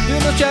de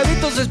unos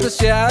chavitos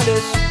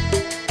especiales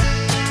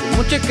con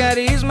mucha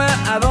carisma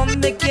a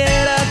donde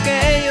quiera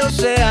que ellos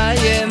se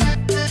hallen.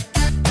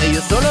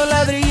 Ellos son los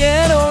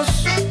ladrilleros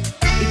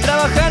y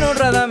trabajan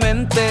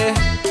honradamente,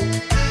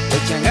 le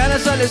echan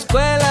ganas a la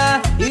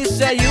escuela y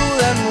se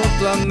ayudan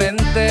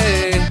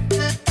mutuamente.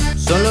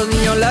 Son los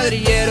niños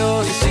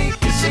ladrilleros,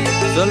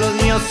 son los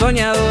niños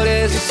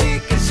soñadores,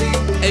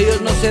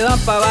 ellos no se dan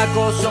pa'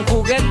 abajo, son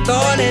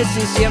juguetones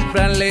y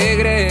siempre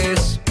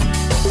alegres.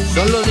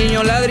 Son los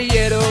niños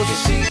ladrilleros,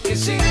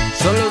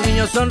 son los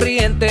niños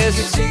sonrientes,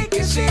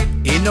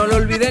 y no lo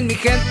olviden mi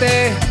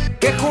gente,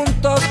 que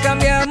juntos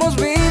cambiamos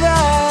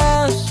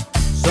vidas.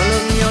 Son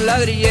los niños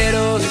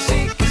ladrilleros,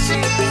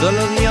 son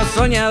los niños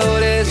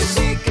soñadores,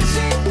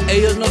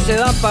 ellos no se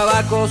dan pa'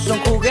 abajo, son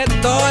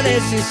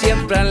juguetones y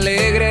siempre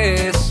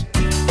alegres.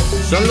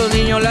 Son los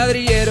niños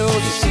ladrilleros,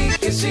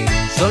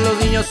 son los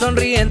niños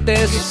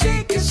sonrientes,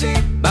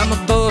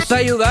 vamos todos a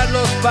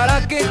ayudarlos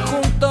para que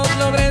juntos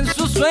logren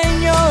su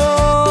sueño.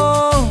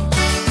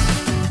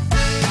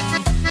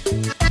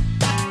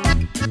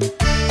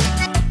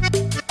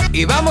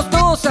 Y vamos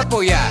todos a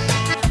apoyar,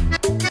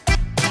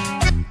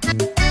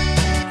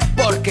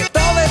 porque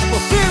todo es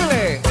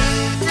posible.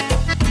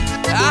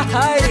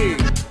 ¡Ay!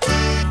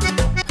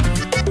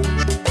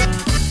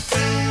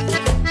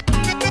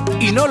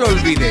 Y no lo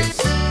olvides,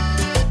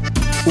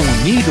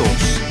 unidos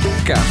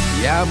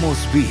cambiamos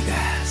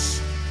vidas.